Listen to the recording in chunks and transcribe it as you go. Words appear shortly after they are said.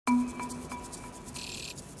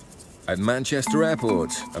At Manchester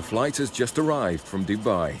Airport, a flight has just arrived from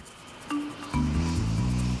Dubai.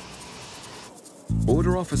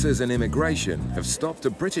 Border officers and immigration have stopped a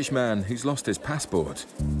British man who's lost his passport.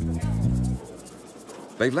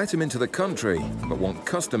 They've let him into the country, but want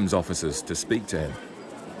customs officers to speak to him.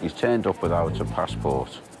 He's turned up without a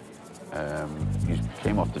passport. He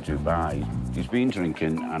came off to Dubai. He's been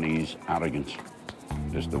drinking and he's arrogant,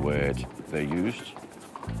 is the word they used.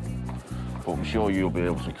 But I'm sure you'll be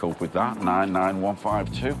able to cope with that.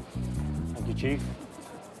 99152. Thank you, Chief.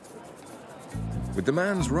 With the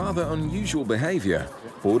man's rather unusual behaviour,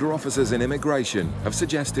 border officers and immigration have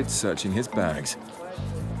suggested searching his bags.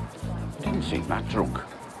 He didn't seem that drunk.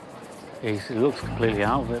 He looks completely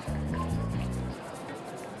out of it.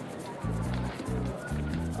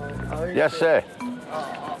 Yes, sir.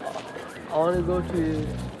 I want to go to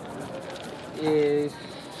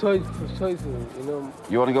Salford, you know.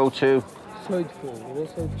 You want to go to? Salford, you know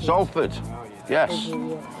Salford? Salford? Yes.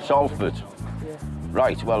 Yeah. Salford. Yeah.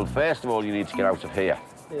 Right, well, first of all, you need to get out of here.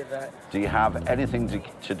 Yeah, right. Do you have anything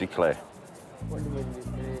to declare? What do you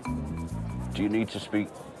mean? Do you need to speak?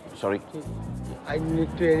 Sorry? I need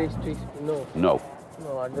to speak. No. No.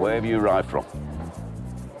 No, I don't. Where have you arrived from?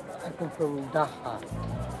 I come from Dkaka.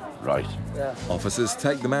 Right. Yeah. Officers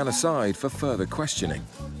take the man aside for further questioning.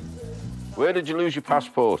 Where did you lose your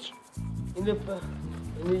passport? In the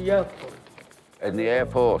airport. In the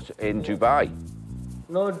airport in Dubai?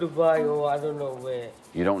 No, Dubai, or I don't know where.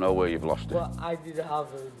 You don't know where you've lost it? But I didn't have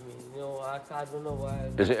it with me. You know, I don't know where.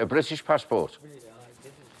 Is it a British passport?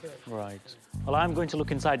 Right. Well, I'm going to look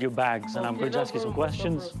inside your bags and I'm going to ask you some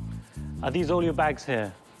questions. Are these all your bags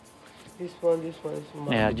here? This one is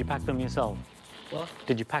mine. Yeah, did you pack them yourself? What?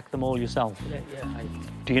 Did you pack them all yourself? Yeah.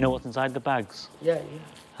 Do you know what's inside the bags? Yeah.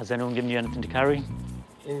 Has anyone given you anything to carry?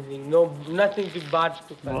 Anything? No, nothing too bad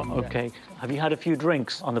to carry. Well, okay. Have you had a few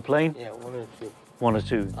drinks on the plane? Yeah, one or two. One or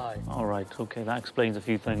two? Aye. All right, okay, that explains a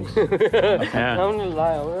few things. Yeah. I'm not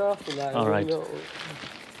lying, I'm not have to lie. All right.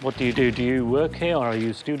 What do you do? Do you work here or are you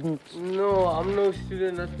a student? No, I'm no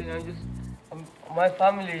student, nothing. My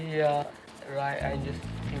family here, right? I just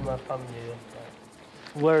see my family.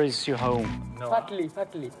 Right. Where is your home? No. Flatley.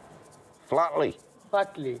 Flatley?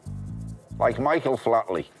 Flatley. Like Michael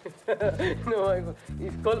Flatley? No,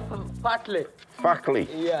 it's called Flatley. Flatley?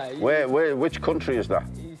 Yeah. Which country is that?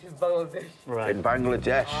 It's in Bangladesh. Right. In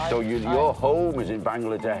Bangladesh. So your home is in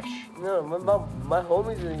Bangladesh? No, my home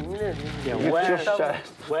is in England. Yeah,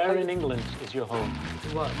 where in England is your home?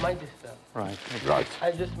 Manchester. Right. Okay.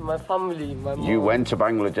 Right. My family, my mom. You went to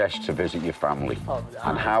Bangladesh to visit your family.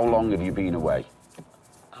 And how long have you been away?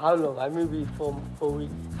 How long? I maybe 4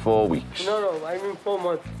 weeks. 4 weeks? No, I mean 4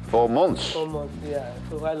 months. 4 months? 4 months, yeah.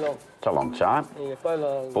 So how long? It's a long time. Yeah, quite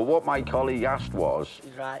long. But what my colleague asked was,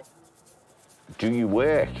 right. Do you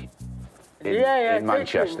work in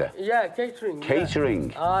Manchester? Yeah, catering. Catering?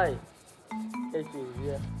 Yeah. Aye. Catering,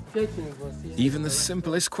 yeah. Catering was, yeah. Even the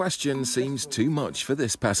simplest question seems too much for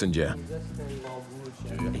this passenger.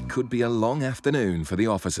 It could be a long afternoon for the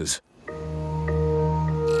officers.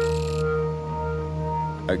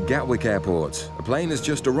 At Gatwick Airport, a plane has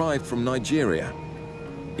just arrived from Nigeria.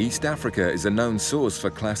 East Africa is a known source for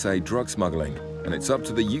Class A drug smuggling, and it's up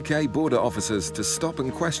to the UK border officers to stop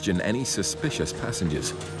and question any suspicious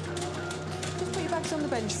passengers. Just put your bags on the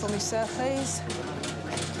bench for me, sir, please.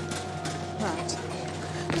 Right.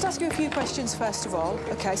 Just ask you a few questions first of all.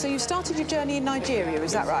 OK, so you started your journey in Nigeria,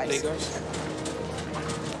 is that right? Lagos.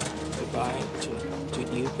 Dubai to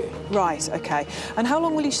the UK. Right, OK. And how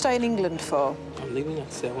long will you stay in England for? I'm leaving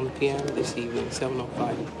at 7 p.m. this evening,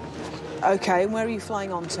 7:05. OK, and where are you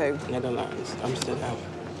flying on to? Netherlands, Amsterdam.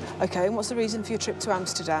 OK, and what's the reason for your trip to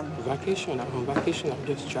Amsterdam? Vacation. I'm on vacation. I'm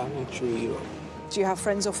just traveling through Europe. Do you have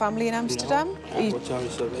friends or family in Amsterdam? No, I have hotel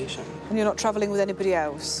reservation. And you're not travelling with anybody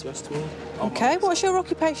else? Just me. OK, what's your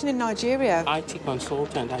occupation in Nigeria? IT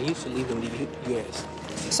consultant. I used to live in the US.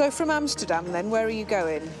 So from Amsterdam, then, where are you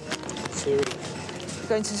going? Zurich.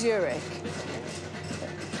 Going to Zurich?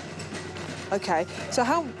 OK, so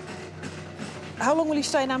how long will you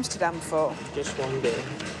stay in Amsterdam for? Just 1 day.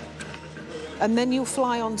 And then you'll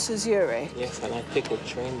fly on to Zurich? Yes, and I take a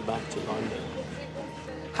train back to London.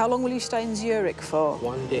 How long will you stay in Zurich for?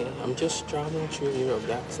 1 day. I'm just traveling through Europe,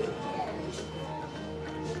 that's it.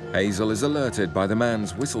 Hazel is alerted by the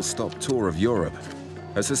man's whistle-stop tour of Europe.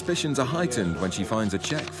 Her suspicions are heightened when she finds a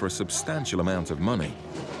cheque for a substantial amount of money.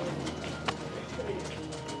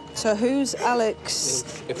 So who's Alex?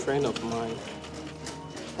 It's a friend of mine.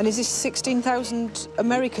 And is this 16,000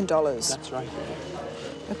 American dollars? That's right.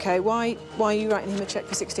 OK, why are you writing him a cheque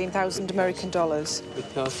for 16,000 American dollars?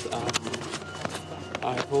 Because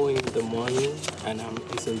I owe him the money, and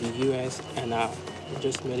he's in the US, and I'm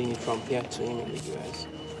just mailing it from here to him in the US.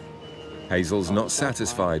 Hazel's not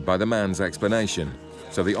satisfied by the man's explanation,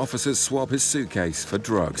 so the officers swab his suitcase for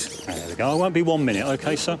drugs. There we go. I won't be 1 minute,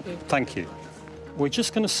 OK, sir? Thank you. We're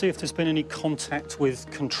just going to see if there's been any contact with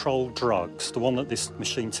controlled drugs. The one that this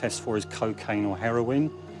machine tests for is cocaine or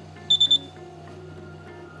heroin.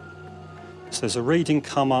 So there's a reading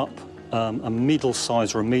come up, a middle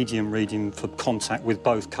size or a medium reading for contact with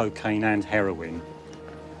both cocaine and heroin.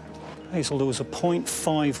 Hazel, there was a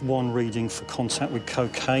 0.51 reading for contact with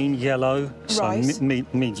cocaine, yellow, so Right.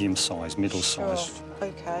 medium size, middle size.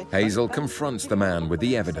 OK. Hazel confronts the man with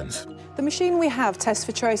the evidence. The machine we have tests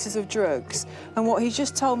for traces of drugs, and what he's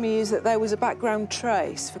just told me is that there was a background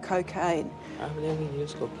trace for cocaine. I've never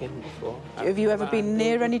used cocaine before. Have you ever been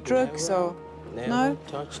near any drugs, or...? Never No?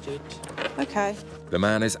 touched it. OK. The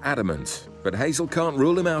man is adamant, but Hazel can't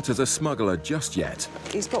rule him out as a smuggler just yet.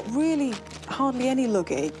 He's got really hardly any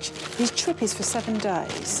luggage. His trip is for 7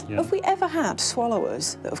 days. Yeah. Have we ever had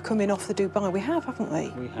swallowers that have come in off the Dubai? We have, haven't we?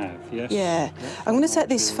 We have, yes. Yeah. I'm going to take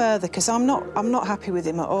this further because I'm not happy with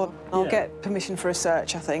him at all. I'll Yeah. get permission for a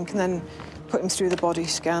search, I think, and then put him through the body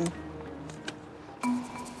scan.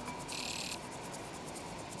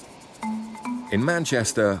 In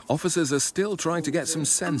Manchester, officers are still trying to get some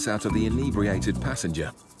sense out of the inebriated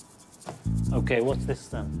passenger. OK, what's this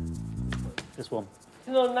then? This one.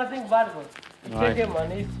 No, nothing bad, but you Right. take a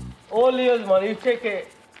money. It's all yours money. You take it.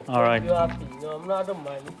 All right. You're happy. No, I'm not a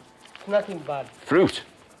money. It's nothing bad. Fruit.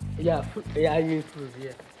 Yeah, yeah, I mean food,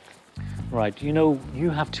 yeah. Right, you know,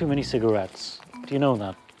 you have too many cigarettes. Do you know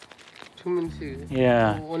that? 2 minutes. Here.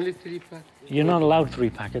 Yeah. Only 3 packs. You're not allowed 3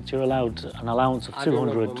 packets. You're allowed an allowance of I don't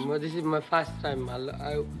 200. know, this is my first time.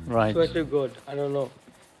 I Right. swear to God, I don't know.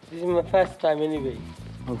 This is my first time anyway.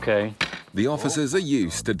 OK. The officers are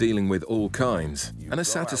used to dealing with all kinds and are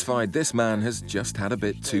satisfied this man has just had a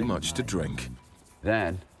bit too much to drink.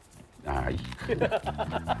 Then, aye.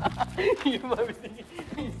 You might be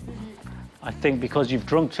thinking, I think because you've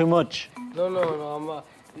drunk too much. no, I'm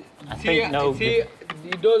I think, no. See,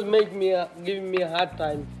 it does make me, giving me a hard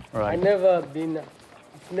time. Right. I never been,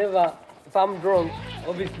 it's never, if I'm drunk,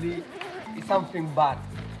 obviously, it's something bad.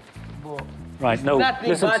 But Right, no, nothing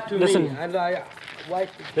listen, bad to listen, me. And why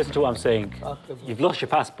should... listen to what I'm saying. Okay, You've lost your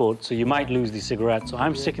passport, so you might lose these cigarettes, so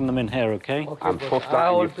I'm sticking them in here, OK? okay, And boss, put that I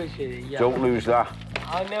in will your... appreciate it, yeah. Don't lose that,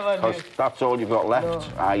 I'll never because lose. that's all you've got left,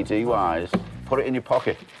 ID-wise. Put it in your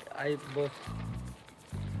pocket. Boss,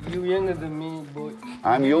 you younger than me, but...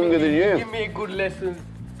 I'm younger than you. Give me a good lesson,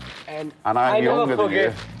 and And I I'm never younger than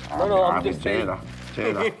you. forget. No, I'm just saying.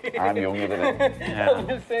 Say that. I'm younger than him. I'm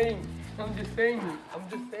just saying.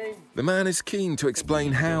 The man is keen to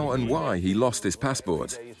explain how and why he lost his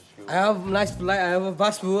passport. I have nice flight, I have a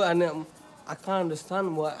passport, and I can't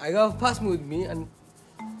understand why. I have a passport with me, and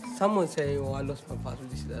someone saying, oh, I lost my passport,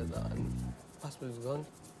 this, that, and passport is gone.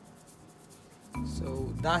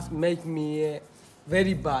 So that makes me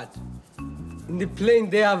very bad. In the plane,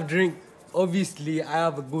 they have drink. Obviously, I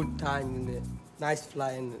have a good time in the nice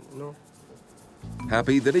flying, you know.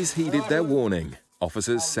 Happy that he's heeded their warning,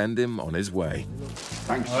 officers send him on his way.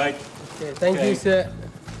 Thanks. All right, Okay, thank you, sir.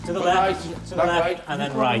 to the left, to the left, and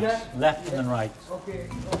then right. Left and then right. Okay.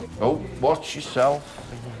 Oh, watch yourself.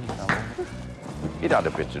 He'd had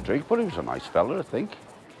a bit to drink, but he was a nice fella, I think.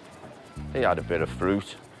 He had a bit of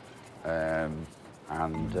fruit and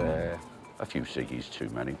a few ciggies too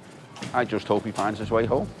many. I just hope he finds his way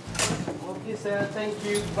home. Okay, sir, thank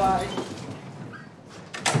you, bye.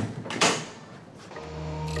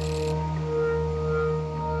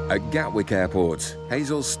 At Gatwick Airport,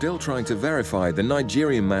 Hazel's still trying to verify the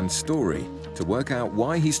Nigerian man's story to work out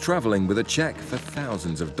why he's travelling with a cheque for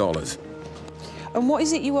thousands of dollars. And what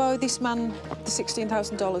is it you owe this man the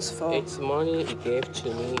 $16,000 for? It's money he gave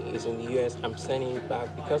to me. It's in the US. I'm sending it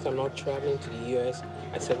back because I'm not traveling to the US.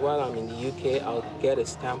 I said while I'm in the UK, I'll get a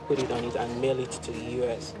stamp, put it on it, and mail it to the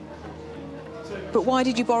US. But why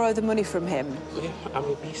did you borrow the money from him? Yeah, I'm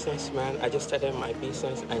a businessman. I just started my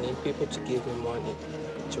business. I need people to give me money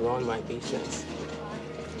to run my business.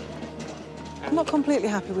 I'm not completely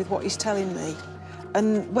happy with what he's telling me.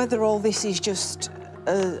 And whether all this is just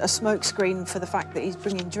a smokescreen for the fact that he's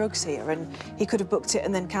bringing drugs here and he could have booked it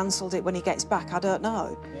and then cancelled it when he gets back, I don't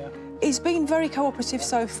know. Yeah. He's been very cooperative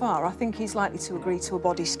so far. I think he's likely to agree to a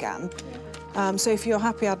body scan. So if you're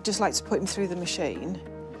happy, I'd just like to put him through the machine.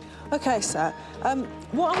 OK, sir.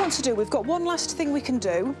 What I want to do, we've got one last thing we can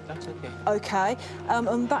do. That's okay. OK,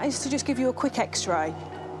 and that is to just give you a quick X-ray.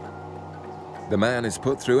 The man is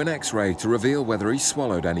put through an X-ray to reveal whether he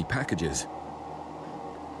swallowed any packages.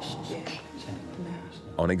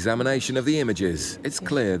 On examination of the images, it's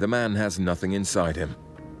clear the man has nothing inside him.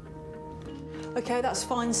 OK, that's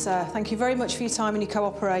fine, sir. Thank you very much for your time and your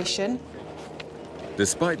cooperation.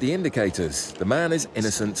 Despite the indicators, the man is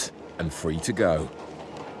innocent and free to go.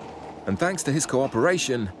 And thanks to his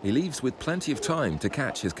cooperation, he leaves with plenty of time to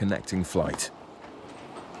catch his connecting flight.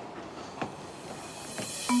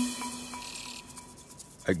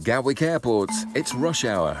 At Gatwick Airport, it's rush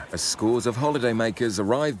hour as scores of holidaymakers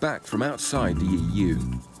arrive back from outside the EU.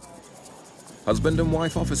 Husband and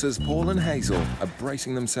wife officers Paul and Hazel are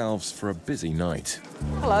bracing themselves for a busy night.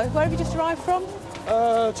 Hello, where have you just arrived from?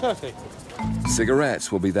 Turkey.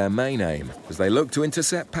 Cigarettes will be their main aim as they look to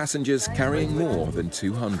intercept passengers carrying more than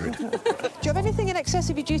 200. Do you have anything in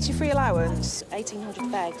excess of your duty-free allowance?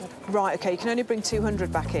 1,800 bags. Right, OK, you can only bring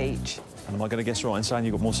 200 back each. And am I going to guess right in saying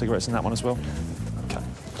you've got more cigarettes than that one as well? OK.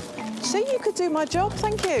 So you could do my job,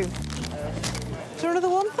 thank you. Is there another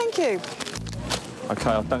one? Thank you. OK,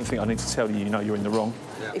 I don't think I need to tell you, you know you're in the wrong.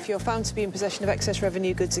 If you're found to be in possession of excess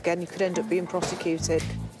revenue goods again, you could end up being prosecuted.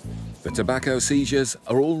 The tobacco seizures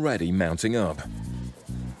are already mounting up.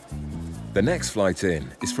 The next flight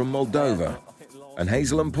in is from Moldova, and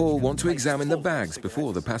Hazel and Paul want to examine the bags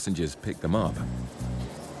before the passengers pick them up.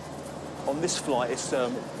 On this flight, it's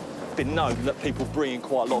been known that people bring in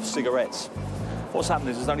quite a lot of cigarettes. What's happened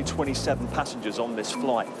is there's only 27 passengers on this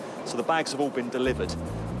flight, so the bags have all been delivered,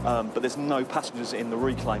 but there's no passengers in the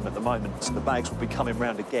reclaim at the moment, so the bags will be coming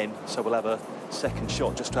round again, so we'll have a second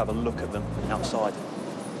shot just to have a look at them outside.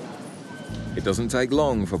 It doesn't take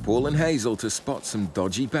long for Paul and Hazel to spot some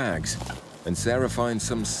dodgy bags, and Sarah finds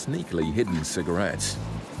some sneakily hidden cigarettes.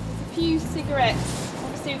 A few cigarettes.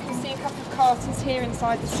 Obviously, we can see a couple of cartons here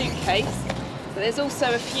inside the suitcase, but there's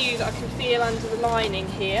also a few that I can feel under the lining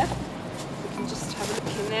here. We can just have a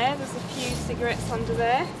look in there. There's a few cigarettes under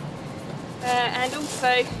there. And also,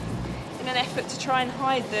 in an effort to try and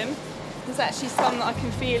hide them, there's actually some that I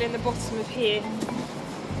can feel in the bottom of here.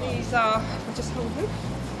 These are, I'll just hold them,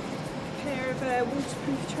 a pair of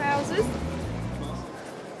waterproof trousers.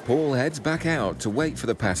 Paul heads back out to wait for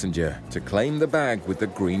the passenger to claim the bag with the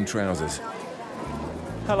green trousers.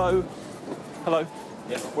 Hello. Hello.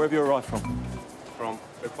 Yes. Where have you arrived from? From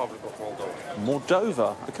Republic of Moldova.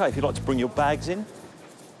 Moldova. OK, if you'd like to bring your bags in.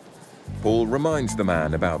 Paul reminds the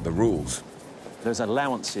man about the rules. There's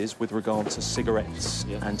allowances with regard to cigarettes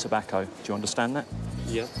and tobacco. Do you understand that?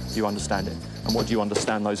 Yes. You understand it. And what do you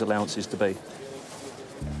understand those allowances to be?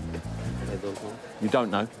 I don't know. You don't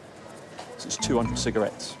know? So it's 200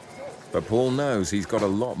 cigarettes. But Paul knows he's got a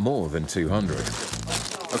lot more than 200.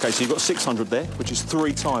 OK, so you've got 600 there, which is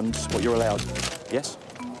 3 times what you're allowed. Yes?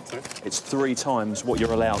 Sorry? It's 3 times what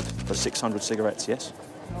you're allowed for 600 cigarettes, yes?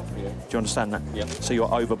 Yeah. Do you understand that? Yeah. So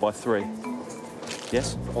you're over by 3.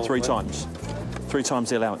 Yes? 3 times. 3 times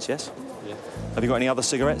the allowance, yes? Yeah. Have you got any other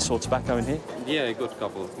cigarettes or tobacco in here? Yeah, I got a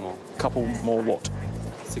couple more Couple more what?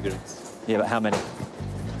 cigarettes. Yeah, but how many?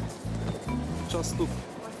 Just 2.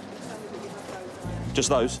 Just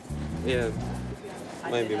those? Yeah,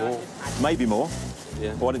 maybe more. Maybe more?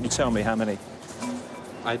 Yeah. Why didn't you tell me how many?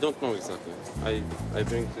 I don't know exactly. I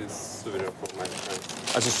bring this souvenir from my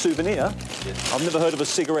friends. As a souvenir? Yeah. I've never heard of a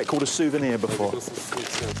cigarette called a souvenir before. Because it's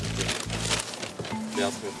expensive. Yeah. They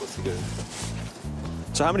asked me for cigarettes.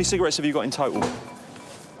 So how many cigarettes have you got in total?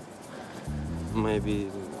 Maybe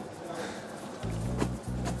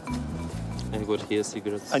I got here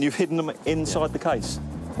cigarettes. And you've hidden them inside the case?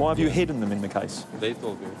 Why have you hidden them in the case? They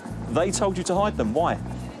told me. They told you to hide them. Why?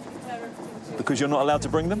 Because you're not allowed to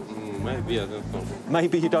bring them? Maybe, I don't know.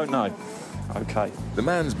 Maybe you don't know. OK. The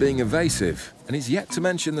man's being evasive, and he's yet to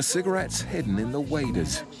mention the cigarettes hidden in the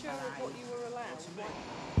waders.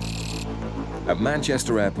 At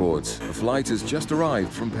Manchester Airport, a flight has just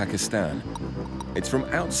arrived from Pakistan. It's from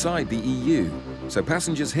outside the EU, so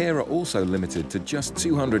passengers here are also limited to just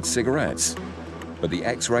 200 cigarettes. But the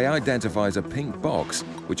X-ray identifies a pink box,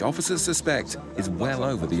 which officers suspect is well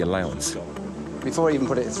over the allowance. Before I even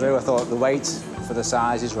put it through, I thought the weight for the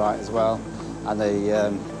size is right as well, and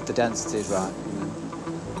the density is right.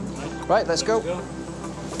 Right, let's go.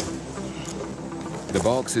 The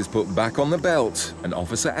box is put back on the belt, and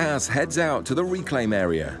Officer Az heads out to the reclaim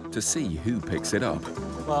area to see who picks it up.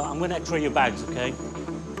 Well, I'm going to X-ray your bags, OK?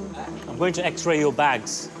 I'm going to X-ray your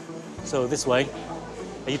bags. So this way.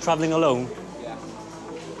 Are you travelling alone? Yeah.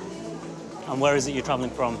 And where is it you're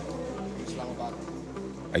travelling from?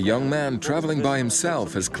 A young man travelling by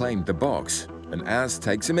himself has claimed the box, and Az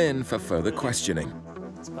takes him in for further questioning.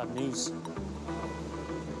 That's bad news.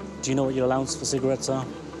 Do you know what your allowance for cigarettes are?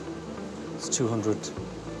 It's 200.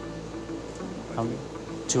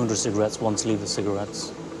 200 cigarettes, 1 sleeve of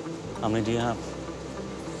cigarettes. How many do you have?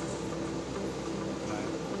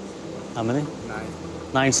 How many? 9.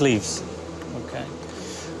 9 sleeves. Okay.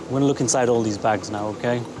 I'm going to look inside all these bags now,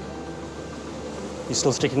 okay? You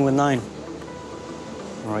still sticking with 9?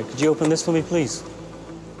 All right, could you open this for me, please?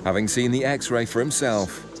 Having seen the X-ray for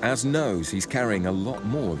himself, Az knows he's carrying a lot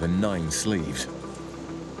more than 9 sleeves.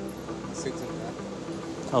 6 of that.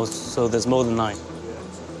 Oh, so there's more than 9?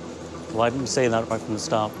 Why didn't you say that right from the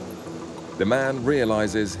start? The man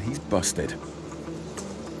realizes he's busted.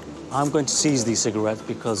 I'm going to seize these cigarettes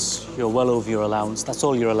because you're well over your allowance. That's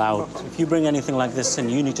all you're allowed. If you bring anything like this in,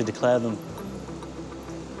 you need to declare them.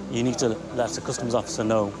 You need to let the customs officer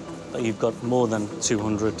know that you've got more than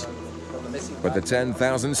 200. But the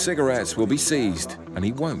 10,000 cigarettes will be seized, and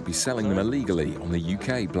he won't be selling them illegally on the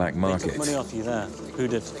UK black They market. took money off you there. Who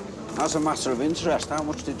did? As a matter of interest, how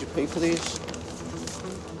much did you pay for these?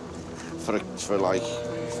 For like...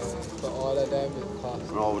 For all of them, it cost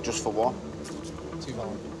No, just for what? £2.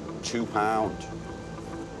 £2.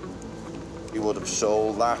 You would have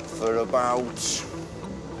sold that for about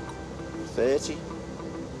 30,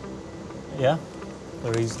 Yeah,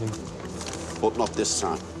 very easily. but not this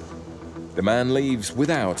time. The man leaves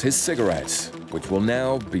without his cigarettes, which will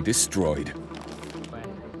now be destroyed.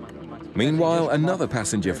 Meanwhile, another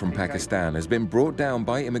passenger from Pakistan has been brought down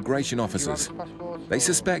by immigration officers. They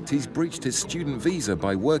suspect he's breached his student visa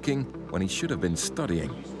by working when he should have been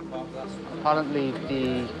studying. Apparently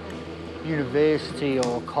the university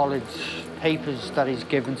or college papers that he's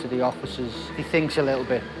given to the officers, he thinks a little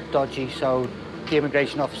bit dodgy, so the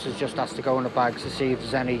immigration officers just has to go in the bags to see if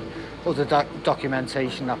there's any other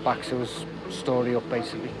documentation that backs his story up,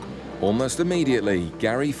 basically. Almost immediately,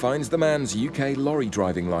 Gary finds the man's UK lorry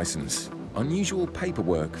driving licence. Unusual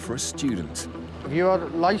paperwork for a student. Have you had a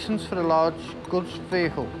licence for a large goods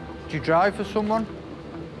vehicle? Do you drive for someone?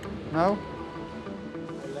 No?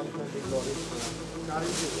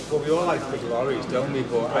 Well, we all like big lorries, don't we?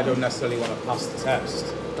 But I don't necessarily want to pass the test.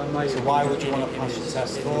 So why would you want to pass the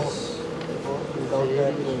test for?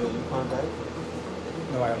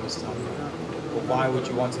 No, I understand that. But why would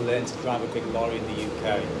you want to learn to drive a big lorry in the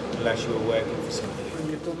UK unless you were working for somebody?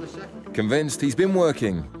 Convinced he's been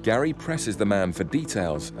working, Gary presses the man for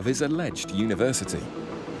details of his alleged university.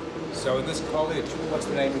 So in this college, what's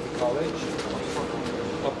the name of the college?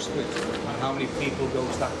 Oxford. And how many people go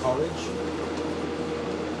to that college?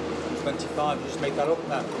 25, you just make that up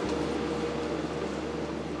now.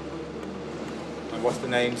 And what's the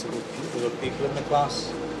names of the other people in the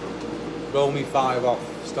class? Roll me 5 off,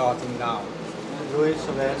 starting now. Louis,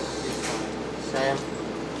 Sam,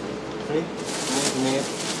 3,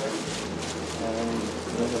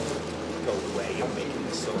 Go away, you're making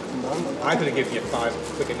this up. I'm going to give you 5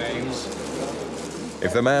 quicker names.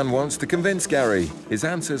 If the man wants to convince Gary, his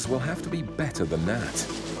answers will have to be better than that.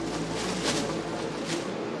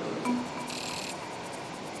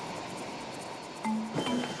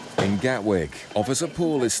 In Gatwick, Officer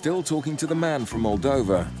Paul is still talking to the man from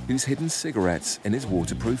Moldova who's hidden cigarettes in his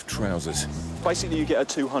waterproof trousers. Basically, you get a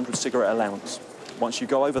 200 cigarette allowance. Once you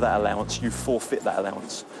go over that allowance, you forfeit that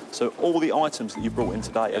allowance. So all the items that you brought in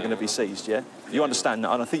today are going to be seized, yeah? You understand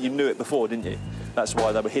that? And I think you knew it before, didn't you? That's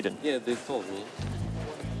why they were hidden. Yeah, they told me.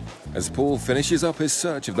 As Paul finishes up his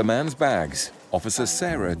search of the man's bags, Officer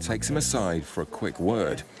Sarah takes him aside for a quick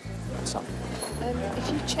word.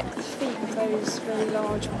 If you check the feet of those very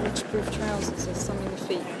large waterproof trousers, there's some in the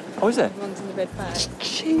feet. Oh, is there? The ones in the red bag.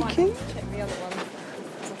 Cheeky. You might check the other one,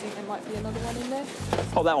 because I think there might be another one in there.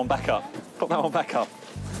 Pop that one back up. Pop that one back up.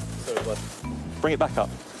 Sorry, bud. Bring it back up.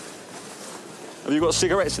 Have you got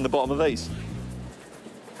cigarettes in the bottom of these?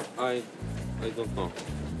 I don't know.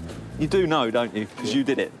 You do know, don't you? Because you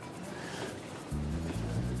did it.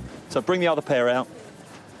 So bring the other pair out.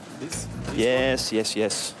 This? Yes, yes,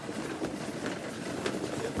 yes.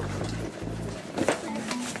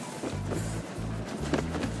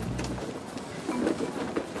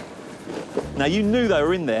 Now, you knew they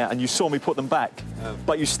were in there and you saw me put them back,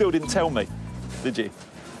 but you still didn't tell me, did you?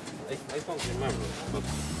 I don't remember, but...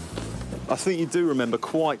 I think you do remember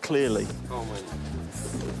quite clearly. Oh, my...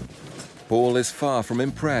 Paul is far from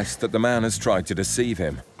impressed that the man has tried to deceive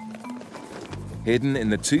him. Hidden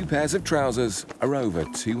in the 2 pairs of trousers are over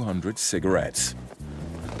 200 cigarettes.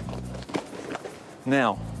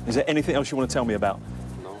 Now, is there anything else you want to tell me about?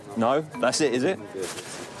 No. No? That's it, is it?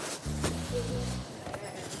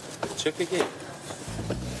 Check again.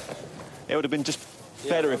 It would have been just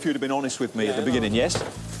better if you'd have been honest with me at the beginning, yes?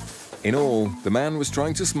 In all, the man was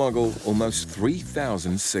trying to smuggle almost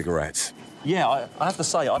 3,000 cigarettes. Yeah, I have to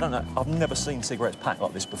say, I don't know, I've never seen cigarettes packed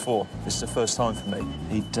like this before. This is the first time for me.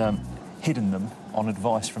 He'd hidden them on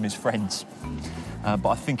advice from his friends, but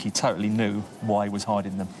I think he totally knew why he was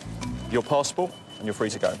hiding them. Your passport, and you're free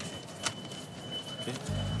to go.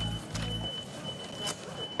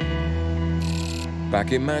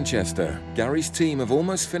 Back in Manchester, Gary's team have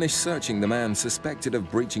almost finished searching the man suspected of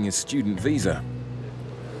breaching his student visa.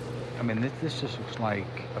 I mean, this just looks like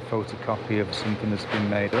a photocopy of something that's been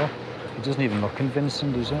made up. It doesn't even look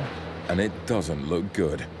convincing, does it? And it doesn't look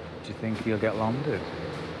good. Do you think he'll get landed?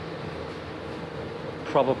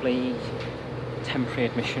 Probably temporary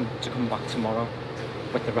admission to come back tomorrow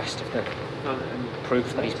with the rest of the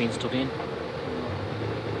proof that he's been studying.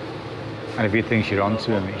 And if he thinks you're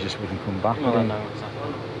onto him, he just wouldn't come back. Well, I know,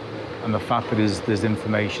 exactly. And the fact that there's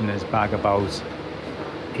information in his bag about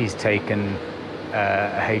he's taken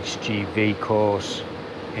a HGV course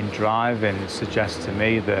in driving suggests to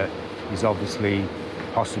me that he's obviously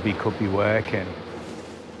possibly could be working.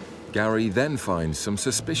 Gary then finds some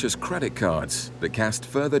suspicious credit cards that cast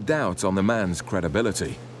further doubt on the man's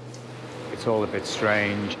credibility. It's all a bit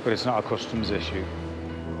strange, but it's not a customs issue.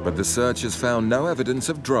 But the search has found no evidence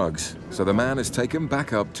of drugs, so the man is taken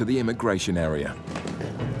back up to the immigration area.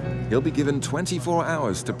 He'll be given 24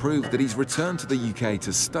 hours to prove that he's returned to the UK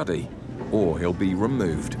to study, or he'll be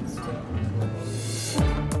removed.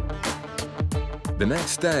 The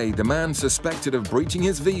next day, the man suspected of breaching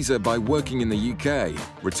his visa by working in the UK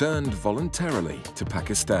returned voluntarily to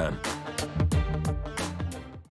Pakistan.